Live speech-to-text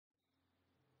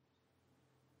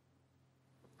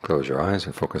Close your eyes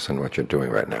and focus on what you're doing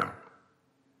right now.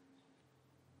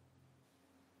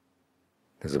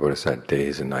 As the Buddha said,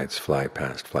 days and nights fly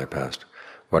past, fly past.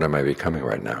 What am I becoming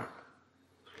right now?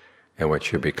 And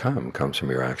what you become comes from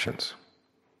your actions.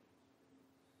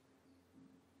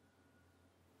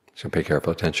 So pay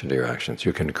careful attention to your actions.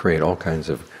 You can create all kinds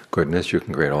of goodness, you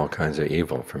can create all kinds of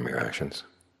evil from your actions.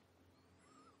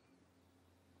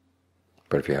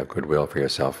 But if you have goodwill for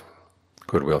yourself,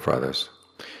 goodwill for others,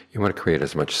 you want to create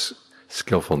as much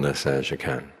skillfulness as you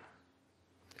can.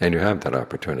 And you have that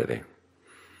opportunity.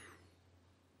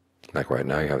 Like right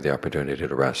now, you have the opportunity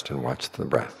to rest and watch the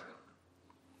breath.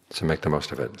 So make the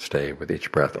most of it. Stay with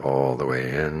each breath all the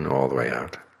way in, all the way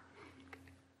out.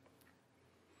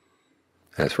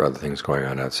 As for other things going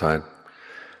on outside,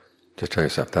 just tell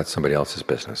yourself that's somebody else's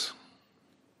business.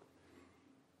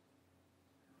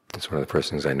 It's one of the first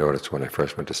things I noticed when I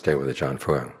first went to stay with Ajahn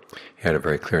Fuang. He had a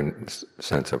very clear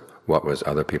sense of what was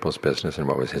other people's business and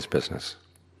what was his business.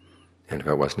 And if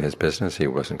it wasn't his business, he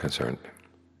wasn't concerned.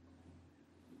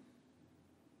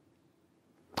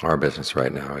 Our business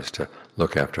right now is to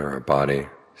look after our body,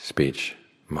 speech,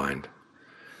 mind.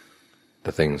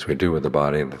 The things we do with the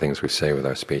body, the things we say with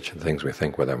our speech, and the things we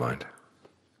think with our mind.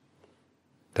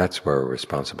 That's where we're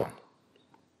responsible.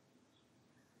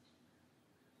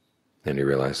 And you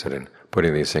realize that in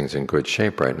putting these things in good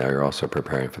shape right now, you're also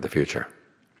preparing for the future.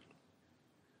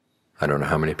 I don't know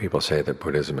how many people say that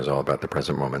Buddhism is all about the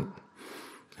present moment,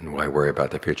 and why worry about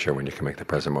the future when you can make the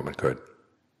present moment good?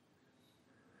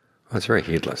 Well, it's very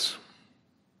heedless.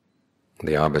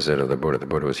 The opposite of the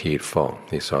Buddha was heedful.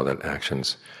 He saw that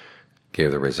actions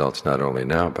gave the results not only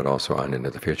now, but also on into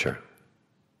the future.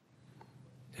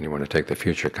 And you want to take the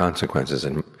future consequences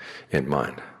in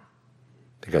mind,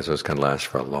 because those can last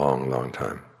for a long, long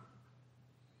time.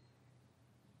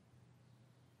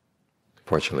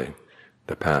 Fortunately,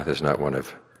 the path is not one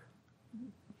of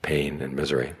pain and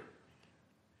misery.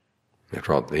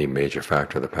 After all, the major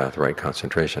factor of the path, right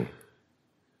concentration,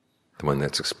 the one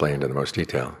that's explained in the most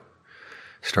detail,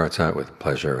 starts out with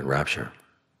pleasure and rapture.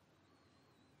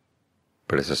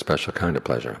 But it's a special kind of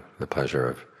pleasure, the pleasure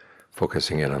of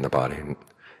focusing in on the body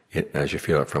as you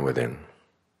feel it from within,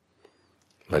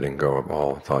 letting go of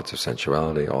all thoughts of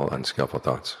sensuality, all unskillful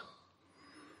thoughts.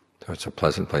 So it's a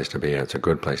pleasant place to be, and it's a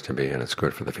good place to be, and it's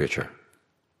good for the future.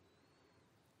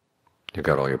 You've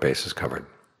got all your bases covered.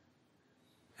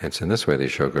 And it's in this way that you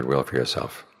show goodwill for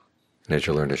yourself. And as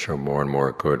you learn to show more and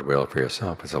more goodwill for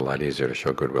yourself, it's a lot easier to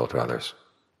show goodwill to others.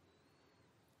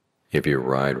 If you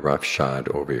ride roughshod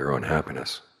over your own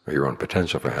happiness, or your own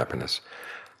potential for happiness,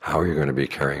 how are you going to be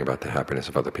caring about the happiness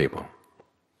of other people?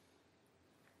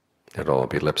 It'll all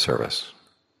be lip service.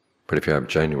 But if you have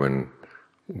genuine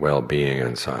well-being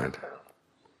inside,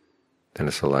 then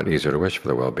it's a lot easier to wish for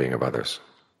the well-being of others.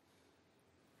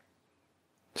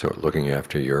 So looking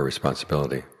after your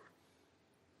responsibility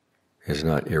is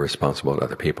not irresponsible to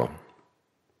other people.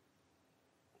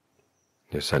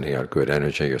 You're sending out good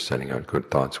energy, you're sending out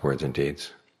good thoughts, words, and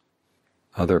deeds.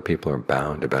 Other people are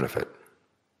bound to benefit.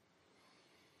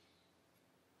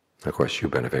 Of course, you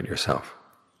benefit yourself.